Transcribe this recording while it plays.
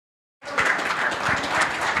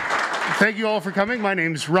Thank you all for coming. My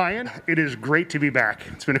name's Ryan. It is great to be back.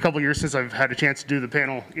 It's been a couple years since I've had a chance to do the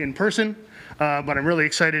panel in person, but I'm really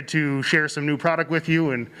excited to share some new product with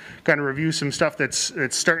you and kind of review some stuff that's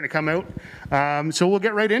starting to come out. So we'll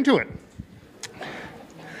get right into it.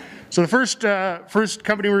 So the first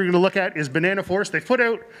company we're going to look at is Banana Force. They've put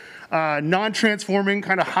out non-transforming,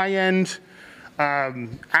 kind of high-end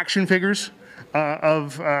action figures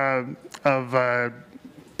of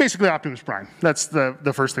basically Optimus Prime. That's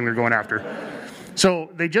the first thing they're going after. So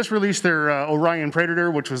they just released their Orion Predator,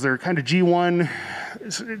 which was their kind of G1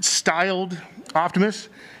 styled Optimus,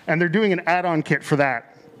 and they're doing an add-on kit for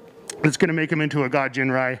that. It's going to make him into a God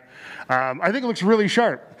Jinrai. I think it looks really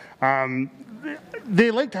sharp. They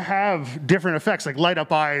like to have different effects, like light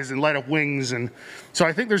up eyes and light up wings, and so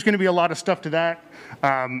I think there's going to be a lot of stuff to that.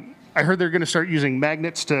 I heard they're going to start using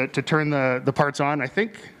magnets to turn the parts on. I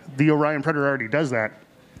think the Orion Predator already does that.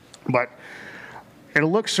 But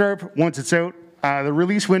it'll look sharp once it's out. The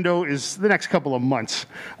release window is the next couple of months.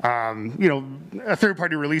 You know, a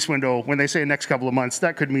third-party release window, when they say next couple of months,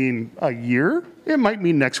 that could mean a year. It might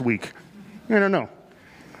mean next week. I don't know.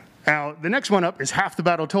 Now, the next one up is Half the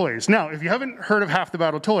Battle Toys. Now, if you haven't heard of Half the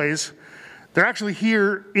Battle Toys, they're actually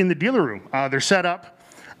here in the dealer room. They're set up,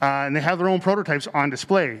 and they have their own prototypes on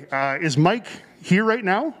display. Is Mike here right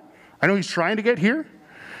now? I know he's trying to get here.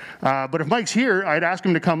 But if Mike's here, I'd ask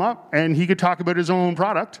him to come up and he could talk about his own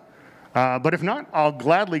product. But if not, I'll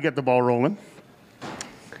gladly get the ball rolling.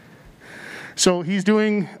 So he's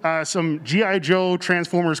doing some G.I. Joe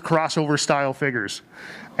Transformers crossover style figures.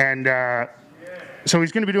 And so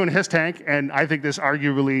he's going to be doing his tank, and I think this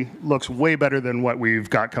arguably looks way better than what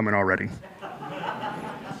we've got coming already. I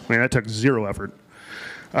mean, that took zero effort.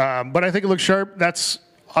 But I think it looks sharp. That's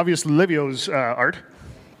obviously Livio's art.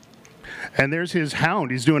 And there's his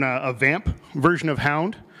Hound. He's doing a vamp version of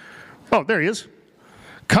Hound. Oh, there he is.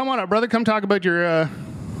 Come on up, brother. Come talk about your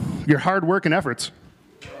hard work and efforts.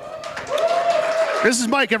 This is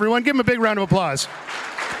Mike, everyone. Give him a big round of applause. Here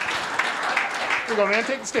you go, man.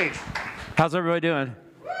 Take the stage. How's everybody doing?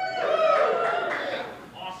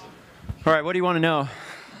 Awesome. All right, what do you want to know?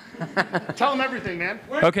 Tell them everything, man.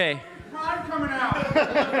 Okay. When's the coming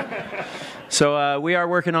out? So we are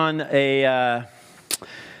working on a...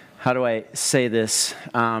 how do I say this?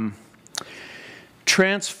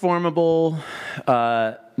 Transformable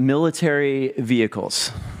military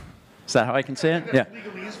vehicles. Is that how I can say it? Yeah.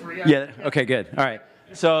 Yeah. Okay. Good. All right.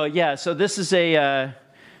 So yeah. So this is a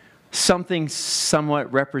something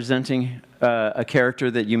somewhat representing a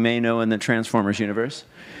character that you may know in the Transformers universe,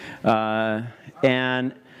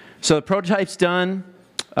 and so the prototype's done.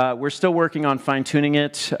 We're still working on fine-tuning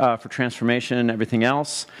it for transformation and everything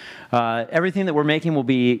else. Everything that we're making will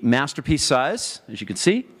be masterpiece size, as you can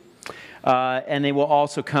see. And they will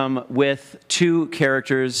also come with 2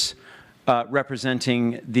 characters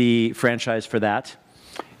representing the franchise for that.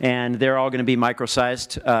 And they're all going to be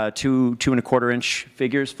micro-sized, 2 2.25-inch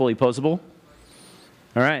figures, fully posable.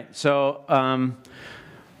 All right, so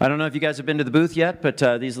I don't know if you guys have been to the booth yet, but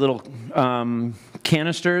these little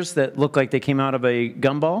canisters that look like they came out of a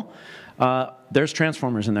gumball, there's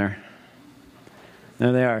Transformers in there.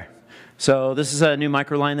 There they are. So this is a new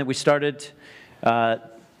microline that we started.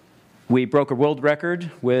 We broke a world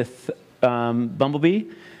record with Bumblebee.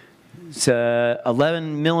 It's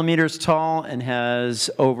 11 millimeters tall and has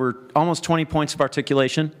over almost 20 points of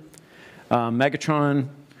articulation. Megatron,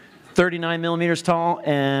 39 millimeters tall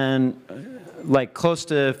and like close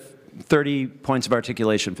to 30 points of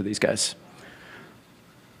articulation for these guys.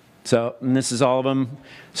 So, and this is all of them.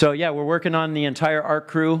 So yeah, we're working on the entire ARC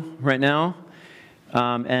crew right now,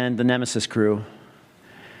 and the Nemesis crew.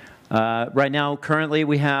 Right now, currently,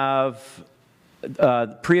 we have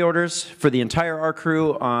pre-orders for the entire ARC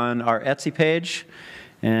crew on our Etsy page.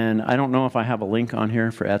 And I don't know if I have a link on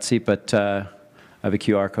here for Etsy, but I have a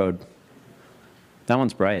QR code. That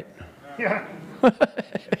one's bright. Yeah.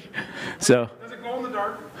 So. Does it glow in the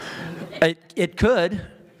dark? It could.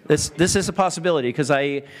 This is a possibility because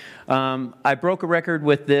I broke a record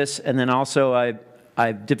with this, and then also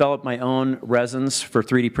I've developed my own resins for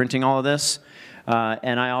 3D printing all of this,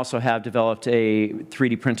 and I also have developed a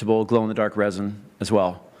 3D printable glow-in-the-dark resin as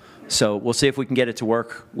well. So we'll see if we can get it to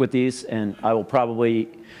work with these, and I will probably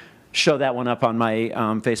show that one up on my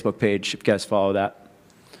Facebook page if you guys follow that.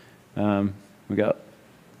 We go.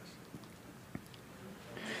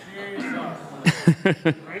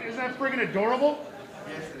 Right? Isn't that friggin' adorable?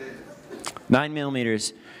 9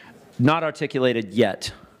 millimeters. Not articulated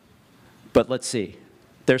yet, but let's see.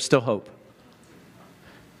 There's still hope.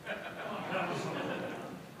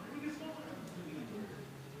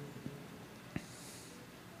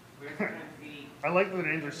 I like that the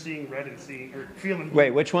names are seeing red and seeing, or feeling blue.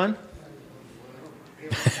 Wait, which one?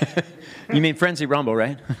 You mean Frenzy Rumble,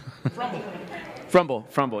 right? Frumble.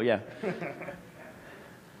 Frumble, yeah.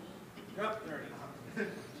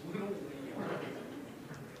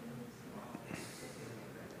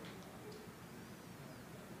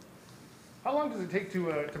 How long does it take to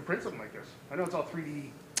print something like this? I know it's all 3D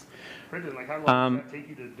printed. Like, how long does that take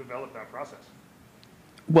you to develop that process?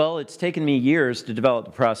 Well, it's taken me years to develop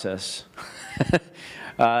the process.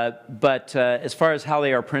 But as far as how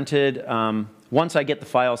they are printed, once I get the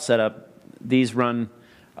file set up, these run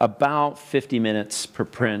about 50 minutes per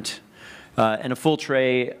print. And a full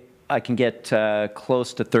tray, I can get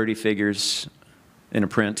close to 30 figures in a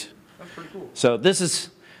print. That's pretty cool. So this is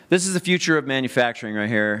the future of manufacturing right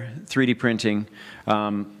here, 3D printing.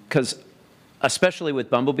 Because especially with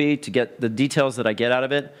Bumblebee, to get the details that I get out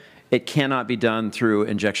of it, it cannot be done through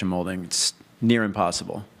injection molding. It's near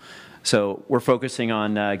impossible. So we're focusing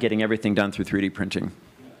on getting everything done through 3D printing.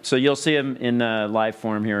 So you'll see them in live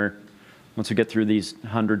form here once we get through these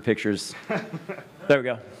 100 pictures. There we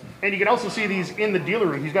go. And you can also see these in the dealer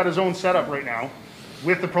room. He's got his own setup right now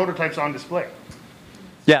with the prototypes on display.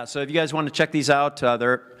 Yeah, so if you guys want to check these out,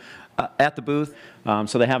 they're at the booth,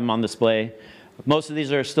 so they have them on display. Most of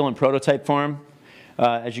these are still in prototype form.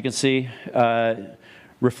 As you can see,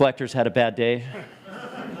 Reflectors had a bad day.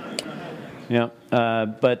 Yeah,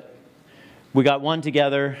 but we got one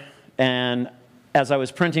together, and as I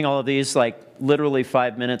was printing all of these, like literally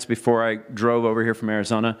 5 minutes before I drove over here from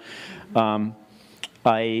Arizona,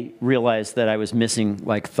 I realized that I was missing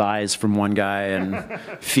like thighs from one guy and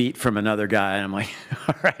feet from another guy, and I'm like,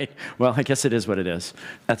 all right, well, I guess it is what it is.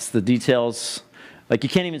 That's the details. Like, you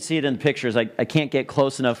can't even see it in the pictures. I can't get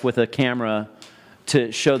close enough with a camera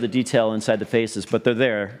to show the detail inside the faces, but they're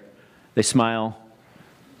there. They smile.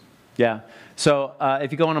 Yeah. So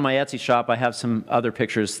if you go onto my Etsy shop, I have some other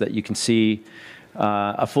pictures that you can see.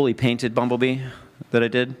 A fully painted Bumblebee that I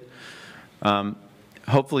did.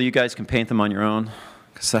 Hopefully you guys can paint them on your own.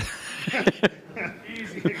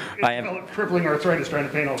 I have crippling arthritis trying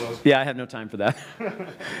to paint all those. Yeah, I have no time for that.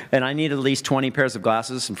 And I need at least 20 pairs of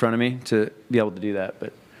glasses in front of me to be able to do that.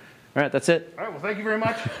 But all right, that's it. All right, well, thank you very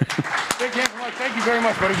much. Thank you very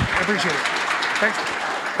much, buddy. I appreciate it. Thanks.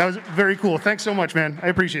 That was very cool. Thanks so much, man. I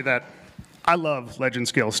appreciate that. I love legend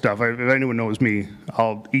scale stuff. If anyone knows me,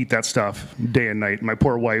 I'll eat that stuff day and night. My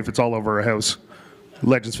poor wife, it's all over our house.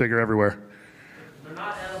 Legends figure everywhere. They're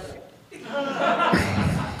not edible.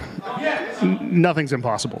 Nothing's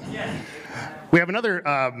impossible. We have another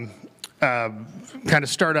kind of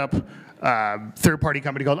startup third-party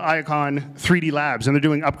company called TFcon 3D Labs, and they're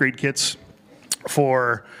doing upgrade kits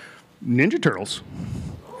for Ninja Turtles.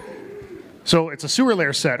 So it's a sewer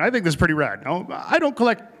layer set. I think this is pretty rad. Now, I don't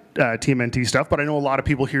collect TMNT stuff, but I know a lot of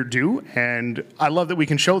people here do, and I love that we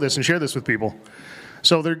can show this and share this with people.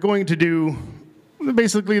 So they're going to do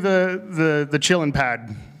basically the chillin'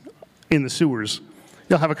 pad in the sewers.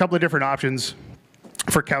 You'll have a couple of different options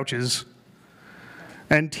for couches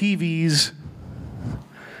and TVs,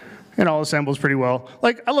 and all assembles pretty well.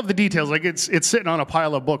 Like, I love the details. Like, it's sitting on a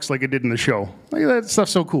pile of books like it did in the show. Like, that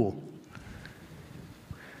stuff's so cool.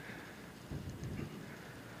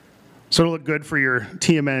 So it'll look good for your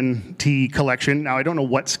TMNT collection. Now, I don't know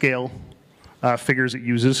what scale figures it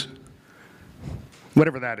uses,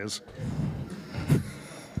 whatever that is.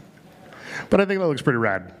 But I think that looks pretty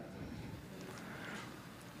rad.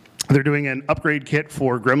 They're doing an upgrade kit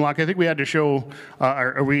for Grimlock. I think we had to show,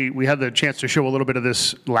 we had the chance to show a little bit of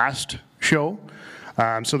this last show.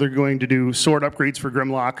 So they're going to do sword upgrades for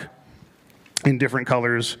Grimlock in different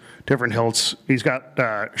colors, different hilts. He's got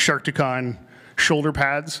TFcon shoulder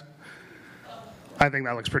pads. I think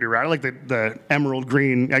that looks pretty rad. I like the emerald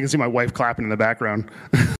green. I can see my wife clapping in the background.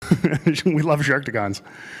 We love TFcons.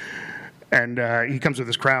 And he comes with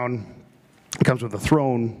his crown. He comes with a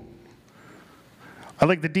throne. I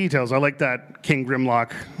like the details. I like that King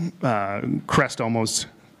Grimlock crest almost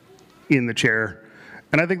in the chair.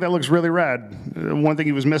 And I think that looks really rad. One thing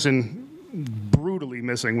he was missing, brutally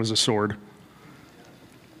missing, was a sword.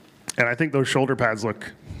 And I think those shoulder pads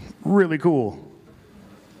look really cool.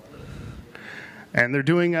 And they're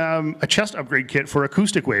doing a chest upgrade kit for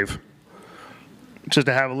Acoustic Wave, just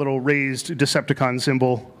to have a little raised Decepticon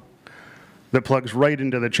symbol that plugs right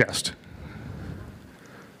into the chest.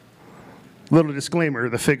 Little disclaimer,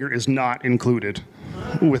 the figure is not included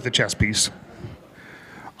with the chest piece.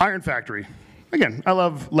 Iron Factory. Again, I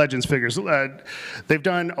love Legends figures. They've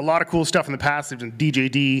done a lot of cool stuff in the past. They've done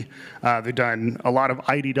DJD. They've done a lot of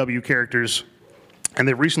IDW characters. And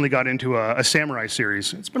they've recently got into a samurai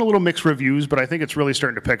series. It's been a little mixed reviews, but I think it's really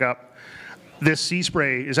starting to pick up. this Sea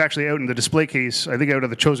Spray is actually out in the display case, I think out of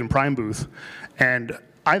the Chosen Prime booth, and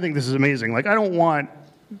I think this is amazing. Like, I don't want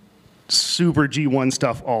super G1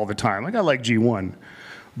 stuff all the time. Like, I like G1,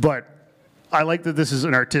 but I like that this is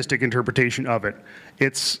an artistic interpretation of it.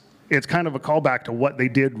 It's kind of a callback to what they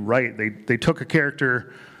did right. They took a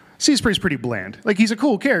character. Sea Spray's pretty bland. Like, he's a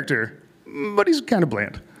cool character, but he's kind of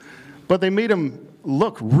bland. But they made him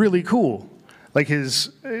look really cool. Like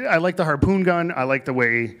I like the harpoon gun. I like the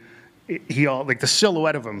way like the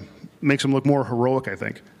silhouette of him makes him look more heroic, I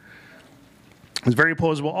think. It's very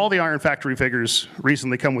posable. All the Iron Factory figures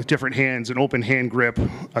recently come with different hands, an open hand grip,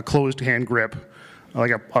 a closed hand grip,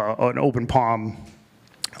 like an open palm.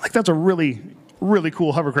 Like, that's a really, really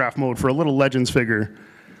cool hovercraft mode for a little Legends figure.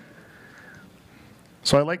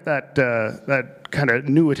 So I like that, that kind of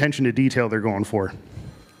new attention to detail they're going for.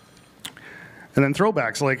 And then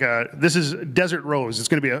throwbacks, like this is Desert Rose. It's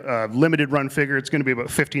going to be a limited run figure. It's going to be about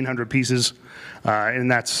 1,500 pieces. And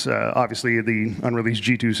that's obviously the unreleased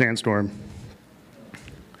G2 Sandstorm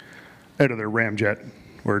out of their Ramjet.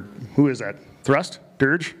 Or who is that? Thrust?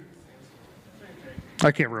 Dirge?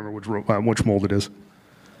 I can't remember which mold it is.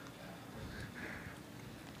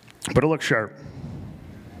 But it looks sharp.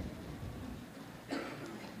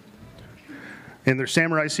 In their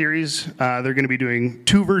Samurai series, they're going to be doing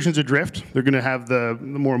 2 versions of Drift. They're going to have the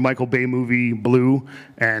more Michael Bay movie blue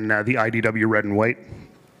and the IDW red and white.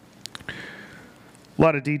 A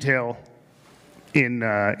lot of detail in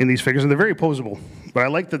these figures, and they're very posable. But I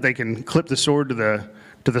like that they can clip the sword to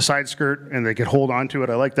the side skirt, and they can hold on to it.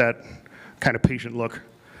 I like that kind of patient look.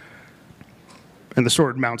 And the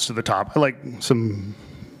sword mounts to the top. I like some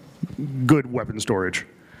good weapon storage.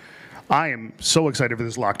 I am so excited for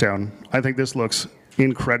this lockdown. I think this looks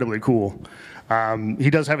incredibly cool. He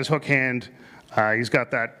does have his hook hand. He's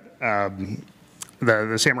got that,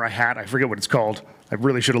 the samurai hat. I forget what it's called. I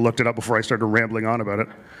really should have looked it up before I started rambling on about it.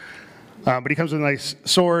 But he comes with a nice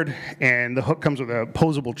sword, and the hook comes with a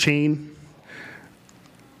posable chain.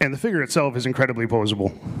 And the figure itself is incredibly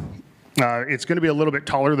posable. It's going to be a little bit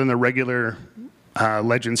taller than the regular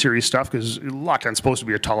Legend series stuff, because Lockdown's supposed to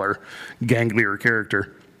be a taller, ganglier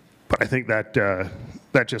character. But I think that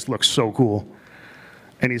that just looks so cool.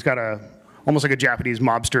 And he's got almost like a Japanese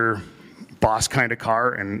mobster boss kind of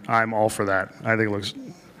car, and I'm all for that. I think it looks,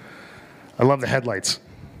 I love the headlights.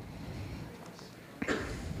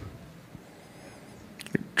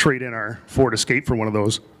 Trade in our Ford Escape for one of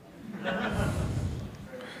those.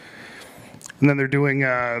 And then they're doing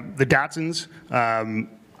the Datsuns.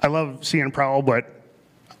 I love seeing Prowl, but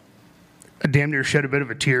I damn near shed a bit of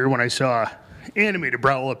a tear when I saw animated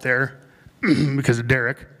Prowl up there because of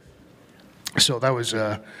Derek. So that was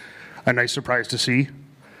a nice surprise to see.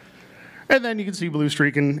 And then you can see Blue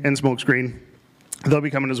Streak and Smokescreen. They'll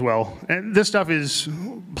be coming as well. And this stuff is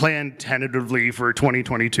planned tentatively for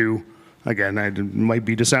 2022. Again, it might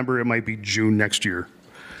be December, it might be June next year.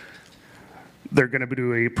 They're going to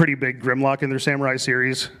do a pretty big Grimlock in their Samurai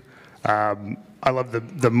series. I love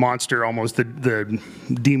the monster, almost the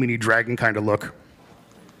demon-y dragon kind of look.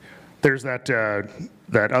 There's that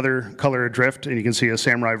other color Adrift, and you can see a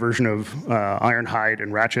Samurai version of Ironhide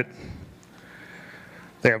and Ratchet.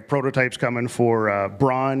 They have prototypes coming for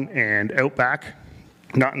Brawn and Outback,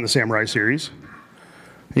 not in the Samurai series.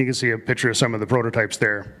 You can see a picture of some of the prototypes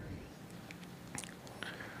there.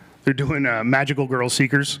 They're doing Magical Girl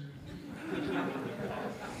Seekers.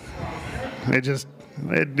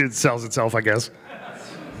 It sells itself, I guess.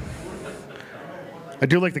 I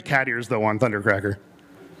do like the cat ears, though, on Thundercracker.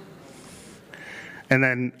 And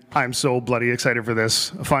then I'm so bloody excited for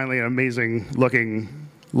this. Finally, an amazing-looking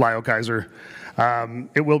Lio Kaiser.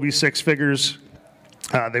 It will be 6 figures.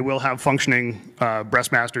 They will have functioning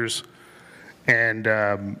Breastmasters. And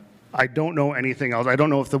I don't know anything else. I don't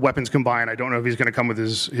know if the weapons combine. I don't know if he's going to come with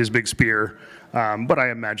his big spear. But I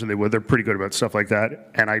imagine they would. They're pretty good about stuff like that.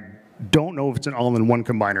 And I don't know if it's an all-in-one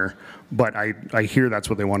combiner, but I hear that's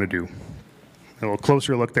what they want to do. A little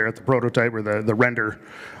closer look there at the prototype, or the render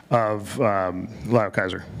of Lio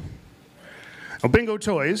Kaiser. Now, Bingo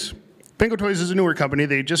Toys. Bingo Toys is a newer company.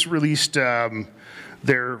 They just released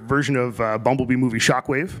their version of Bumblebee movie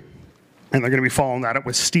Shockwave, and they're going to be following that up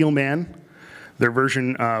with Steelman, their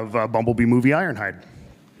version of Bumblebee movie Ironhide.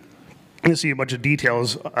 You see a bunch of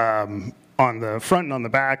details on the front and on the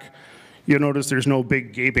back. You'll notice there's no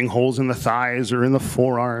big gaping holes in the thighs or in the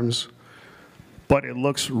forearms, but it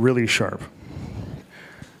looks really sharp.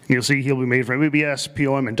 You'll see he'll be made from ABS,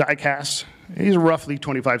 POM, and die-cast. He's roughly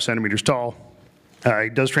 25 centimeters tall. He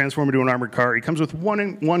does transform into an armored car. He comes with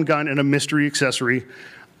one gun and a mystery accessory.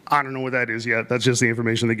 I don't know what that is yet. That's just the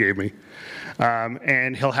information they gave me.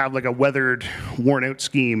 And he'll have like a weathered, worn out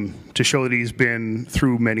scheme to show that he's been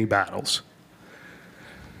through many battles.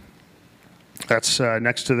 That's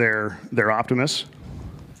next to their Optimus.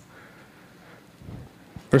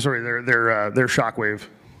 Or sorry, their Shockwave.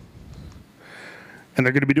 And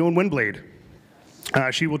they're going to be doing Windblade.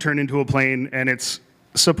 She will turn into a plane, and it's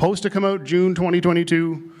supposed to come out June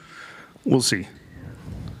 2022. We'll see.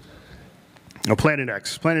 Oh, Planet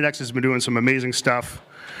X. Planet X has been doing some amazing stuff.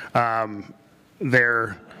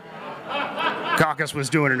 Their Caucus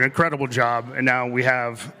was doing an incredible job, and now we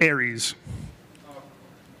have Ares.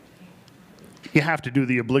 You have to do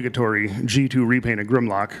the obligatory G2 repainted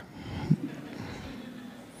Grimlock.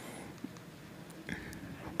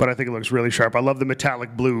 But I think it looks really sharp. I love the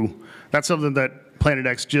metallic blue. That's something that Planet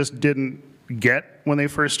X just didn't get when they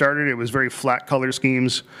first started. It was very flat color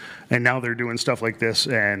schemes, and now they're doing stuff like this,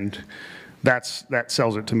 and that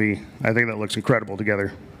sells it to me. I think that looks incredible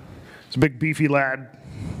together. It's a big beefy lad.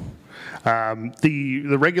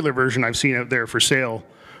 The regular version I've seen out there for sale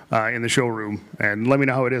in the showroom, and let me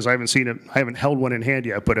know how it is. I haven't seen it. I haven't held one in hand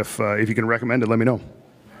yet, but if you can recommend it, let me know.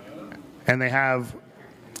 And they have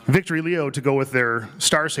Victory Leo to go with their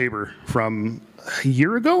Star Saber from a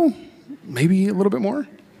year ago, maybe a little bit more.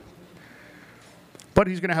 But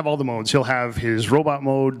he's going to have all the modes. He'll have his robot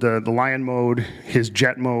mode, the lion mode, his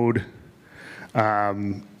jet mode.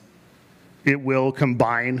 It will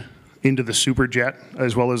combine into the super jet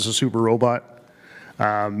as well as the super robot.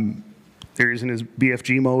 There is in his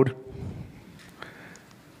BFG mode.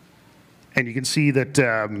 And you can see that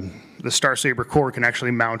the Star Saber core can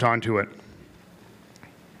actually mount onto it.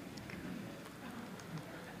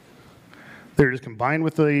 They're just combined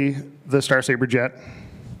with the Star Saber jet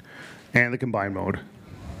and the combined mode.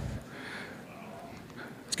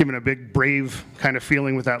 It's giving a big brave kind of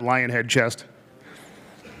feeling with that lion head chest.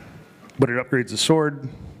 But it upgrades the sword.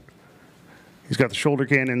 He's got the shoulder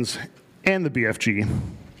cannons and the BFG.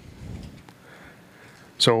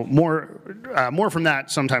 So more from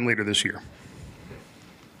that sometime later this year.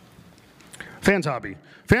 Fans Hobby.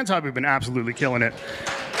 Fans Hobby have been absolutely killing it.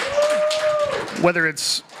 Whether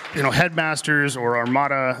it's Headmasters or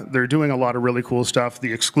Armada, they're doing a lot of really cool stuff.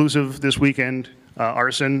 The exclusive this weekend,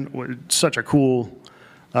 Arson, such a cool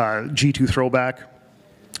G2 throwback.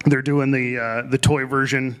 They're doing the toy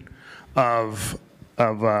version of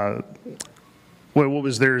what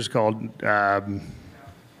was theirs called?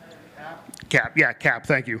 Cap. Yeah, Cap.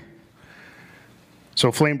 Thank you.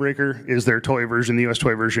 So Flamebreaker is their toy version, the U.S.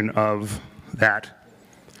 toy version of that.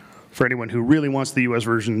 For anyone who really wants the U.S.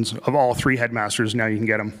 versions of all three Headmasters, now you can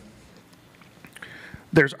get them.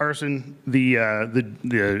 There's Arson,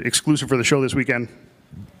 the exclusive for the show this weekend.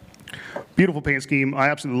 Beautiful paint scheme. I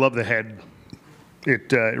absolutely love the head.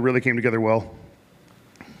 It really came together well.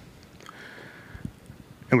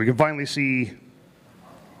 And we can finally see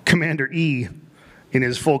Commander E in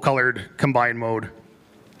his full-colored combined mode.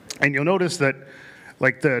 And you'll notice that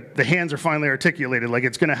like the hands are finally articulated, like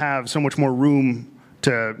it's going to have so much more room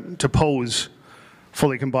to pose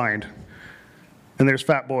fully combined. And there's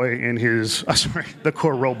Fat Boy in his, the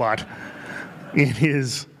core robot in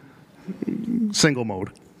his single mode.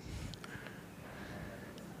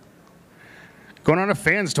 Going on to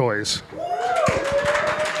Fans Toys.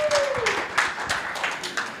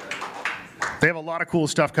 They have a lot of cool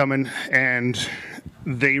stuff coming, and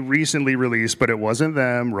they recently released, but it wasn't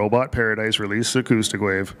them, Robot Paradise released Acoustic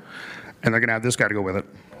Wave, and they're going to have this guy to go with it.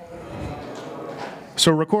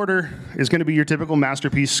 So Recorder is going to be your typical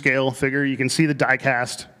Masterpiece scale figure. You can see the die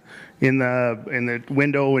cast in the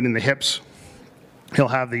window and in the hips. He'll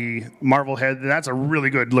have the Marvel head. That's a really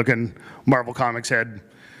good looking Marvel Comics head.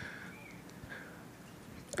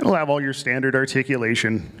 It'll have all your standard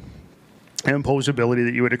articulation and posability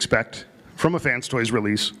that you would expect from a Fans Toys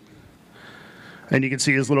release. And you can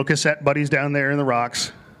see his little cassette buddies down there in the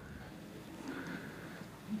rocks.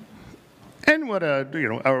 And what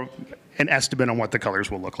an estimate on what the colors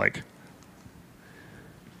will look like.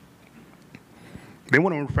 They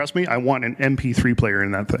want to impress me. I want an MP3 player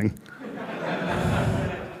in that thing.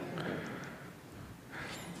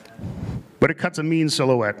 But it cuts a mean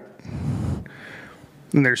silhouette.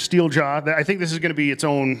 And there's Steel Jaw. I think this is going to be its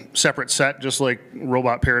own separate set, just like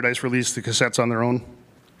Robot Paradise released the cassettes on their own.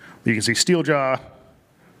 You can see Steel Jaw,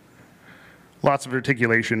 lots of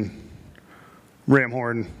articulation, ram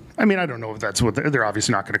horn. I mean, I don't know if that's what they're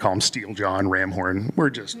obviously not going to call them Steel Jaw and ram horn. We're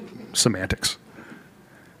just semantics.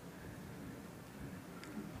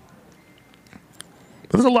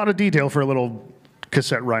 But there's a lot of detail for a little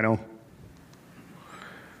cassette rhino.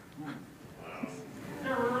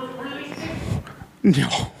 No.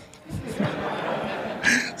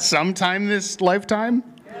 sometime this lifetime?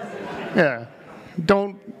 Yeah.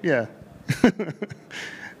 Yeah.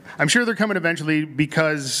 I'm sure they're coming eventually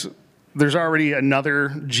because there's already another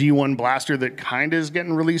G1 blaster that kind of is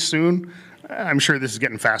getting released soon. I'm sure this is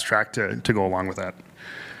getting fast-tracked to go along with that.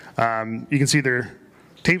 You can see their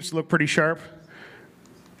tapes look pretty sharp.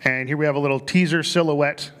 And here we have a little teaser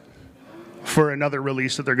silhouette for another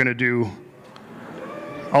release that they're going to do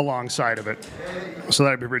alongside of it. So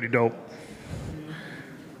that'd be pretty dope.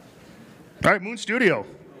 All right, Moon Studio.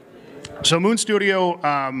 So Moon Studio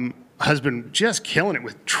has been just killing it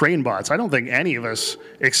with train bots. I don't think any of us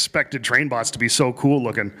expected train bots to be so cool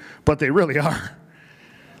looking, but they really are.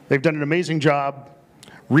 They've done an amazing job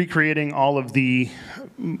recreating all of the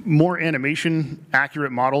more animation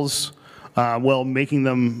accurate models while making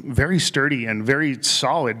them very sturdy and very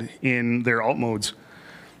solid in their alt modes.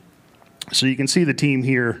 So you can see the team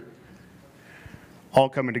here all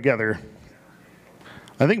coming together.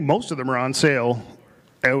 I think most of them are on sale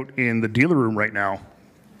out in the dealer room right now.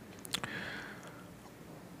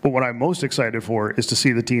 But what I'm most excited for is to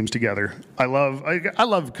see the teams together. I love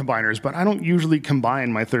combiners, but I don't usually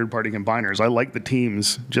combine my third-party combiners. I like the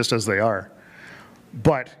teams just as they are.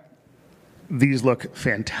 But these look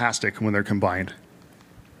fantastic when they're combined.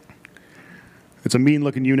 It's a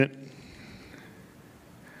mean-looking unit.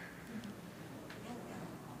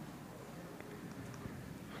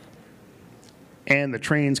 And the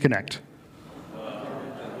trains connect.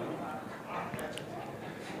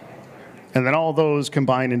 And then all those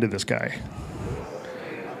combine into this guy.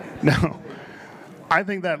 Now, I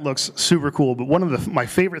think that looks super cool, but one of my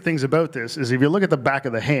favorite things about this is if you look at the back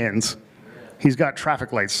of the hands, he's got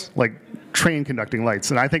traffic lights, like train conducting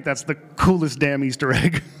lights, and I think that's the coolest damn Easter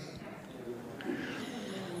egg.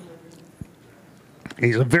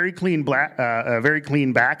 He's a very clean back.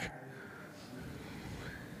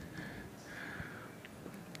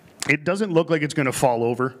 It doesn't look like it's going to fall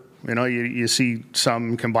over. You know, you see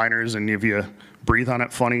some combiners, and if you breathe on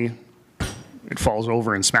it funny, it falls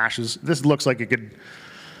over and smashes. This looks like it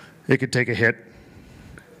could take a hit.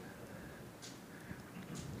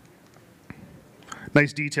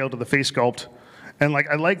 Nice detail to the face sculpt, and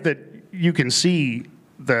I like that you can see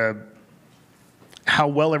how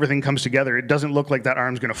well everything comes together. It doesn't look like that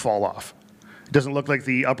arm's going to fall off. It doesn't look like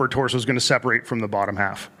the upper torso is going to separate from the bottom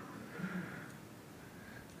half.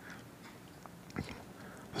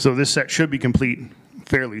 So this set should be complete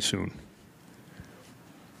fairly soon.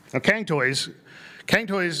 Now Kang Toys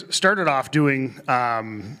started off doing a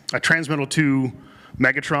Transmetal 2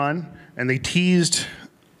 Megatron, and they teased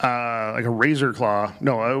like a Razor Claw.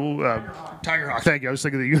 No, Tigerhawk. Thank you. I was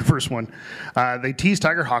thinking of the Universe one. They teased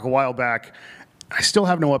Tigerhawk a while back. I still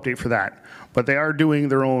have no update for that, but they are doing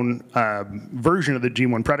their own version of the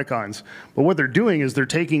G1 Predacons. But what they're doing is they're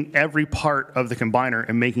taking every part of the combiner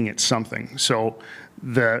and making it something. So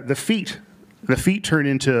the feet turn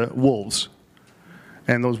into wolves,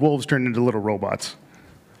 and those wolves turn into little robots.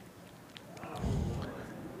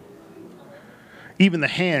 Even the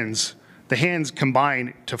hands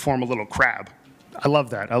combine to form a little crab. I love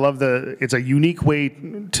that. It's a unique way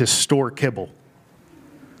to store kibble.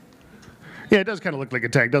 Yeah, it does kind of look like a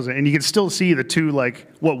tank, doesn't it? And you can still see the two,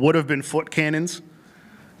 what would have been foot cannons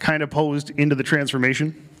kind of posed into the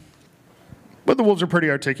transformation. But the wolves are pretty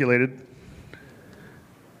articulated.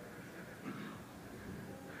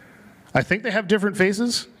 I think they have different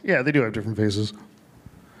faces. Yeah, they do have different faces.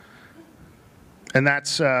 And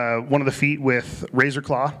that's one of the feet with Razor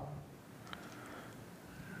Claw.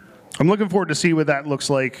 I'm looking forward to see what that looks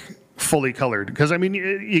like fully colored. Because, I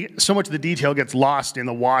mean, so much of the detail gets lost in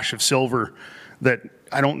the wash of silver that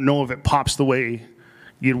I don't know if it pops the way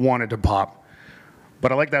you'd want it to pop.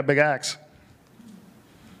 But I like that big axe.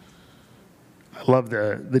 I love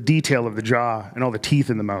the detail of the jaw and all the teeth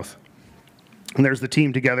in the mouth. And there's the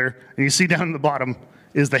team together. And you see down in the bottom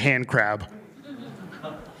is the hand crab.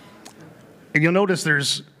 And you'll notice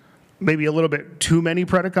there's maybe a little bit too many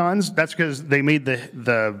Predacons. That's because they made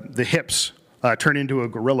the hips turn into a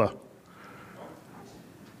gorilla.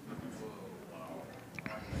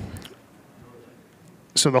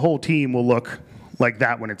 So the whole team will look like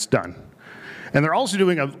that when it's done. And they're also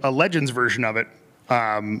doing a Legends version of it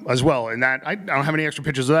as well. And that, I don't have any extra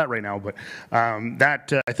pictures of that right now, but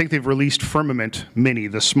I think they've released Firmament Mini,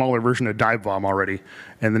 the smaller version of Dive Bomb already,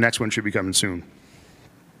 and the next one should be coming soon.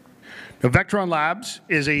 Now, Vectron Labs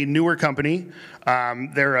is a newer company.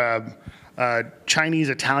 They're a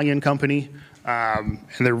Chinese-Italian company, and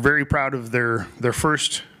they're very proud of their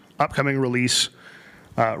first upcoming release,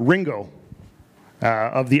 Ringo,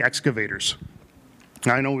 of the excavators.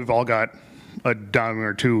 Now, I know we've all got a dime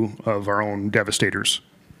or two of our own Devastators,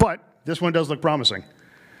 but this one does look promising.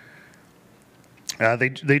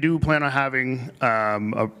 They do plan on having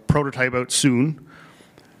a prototype out soon,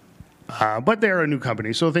 but they're a new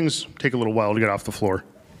company, so things take a little while to get off the floor.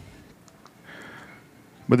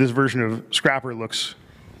 But this version of Scrapper looks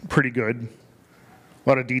pretty good. A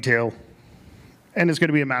lot of detail. And it's going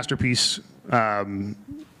to be a masterpiece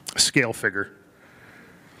scale figure.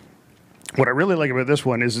 What I really like about this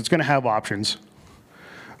one is it's going to have options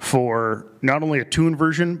for not only a toon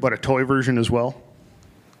version, but a toy version as well.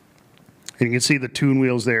 And you can see the toon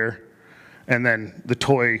wheels there, and then the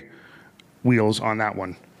toy wheels on that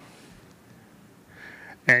one.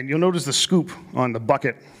 And you'll notice the scoop on the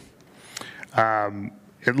bucket.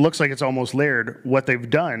 It looks like it's almost layered. What they've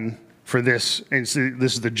done for this, this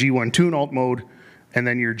is the G1 Toon alt mode, and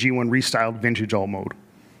then your G1 Restyled Vintage alt mode.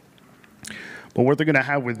 But what they're going to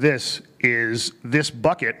have with this is this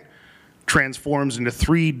bucket transforms into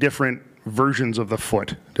 3 different versions of the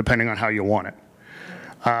foot, depending on how you want it.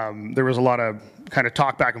 There was a lot of kind of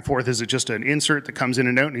talk back and forth. Is it just an insert that comes in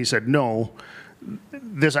and out? And he said, no,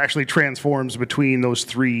 this actually transforms between those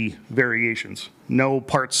 3 variations. No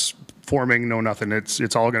parts forming, no nothing.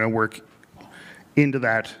 It's all going to work into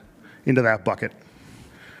that bucket.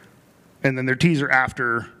 And then their teaser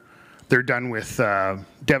after they're done with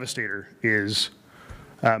Devastator is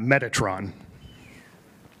Metatron.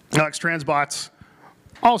 Alex Transbots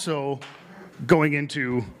also going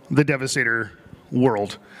into the Devastator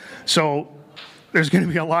world. So there's going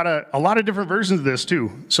to be a lot of different versions of this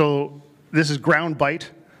too. So this is Ground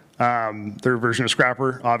Bite, their version of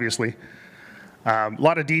Scrapper, obviously. A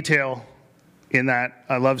lot of detail in that.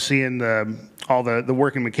 I love seeing all the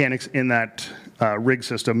working mechanics in that rig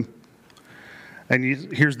system. And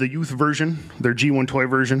here's the youth version, their G1 toy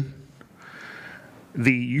version,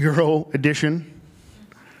 the Euro edition,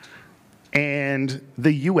 and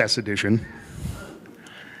the US edition.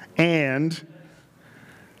 And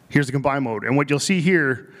here's the combined mode. And what you'll see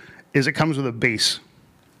here is it comes with a base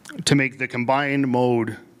to make the combined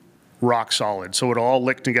mode rock solid. So it'll all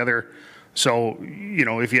lick together. So, you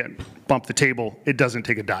know, if you bump the table, it doesn't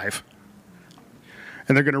take a dive.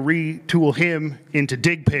 And they're going to retool him into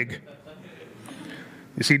Dig Pig.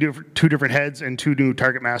 You see 2 different heads and 2 new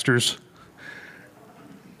target masters.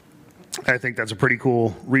 I think that's a pretty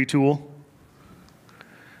cool retool.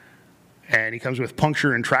 And he comes with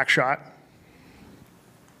Puncture and Track Shot.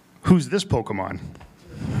 Who's this Pokemon?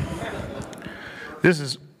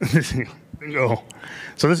 Bingo.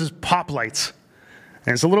 So this is Pop Lights.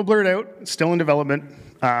 And it's a little blurred out, it's still in development,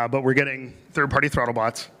 but we're getting third-party throttle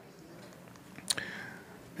bots.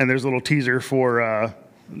 And there's a little teaser for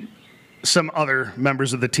some other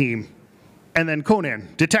members of the team. And then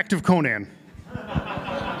Conan, Detective Conan.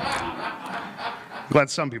 Glad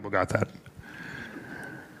some people got that.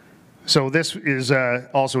 So this is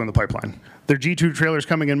also in the pipeline. Their G2 trailer is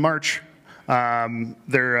coming in March.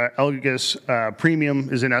 Their Elgus Premium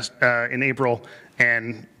is in April,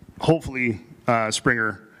 and hopefully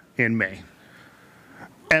Springer in May.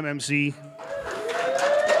 MMC.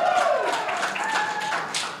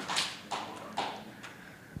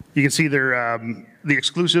 You can see their the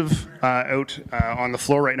exclusive out on the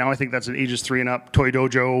floor right now. I think that's an ages 3 and up Toy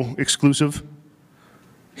Dojo exclusive.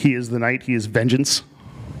 He is the Knight. He is Vengeance.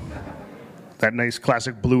 That nice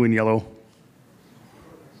classic blue and yellow.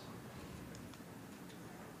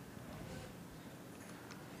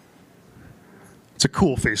 It's a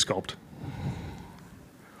cool face sculpt.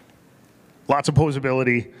 Lots of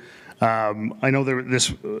posability. I know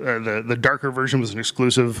the darker version was an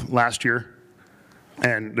exclusive last year.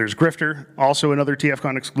 And there's Grifter, also another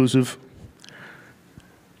TFcon exclusive.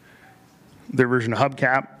 Their version of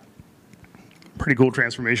Hubcap. Pretty cool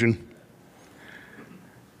transformation.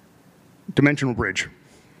 Dimensional Bridge.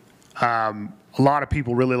 A lot of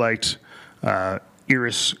people really liked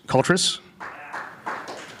Iris Cultress.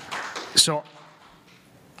 So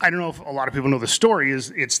I don't know if a lot of people know the story.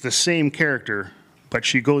 It's the same character, but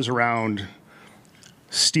she goes around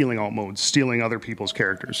stealing alt modes, stealing other people's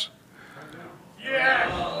characters.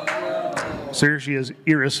 Yes! So here she is,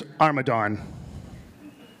 Iris Armadon.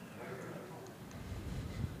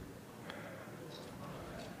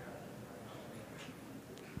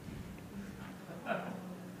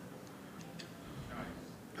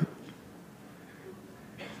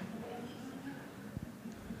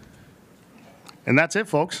 And that's it,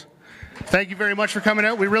 folks. Thank you very much for coming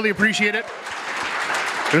out. We really appreciate it.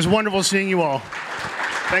 It was wonderful seeing you all.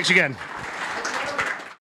 Thanks again.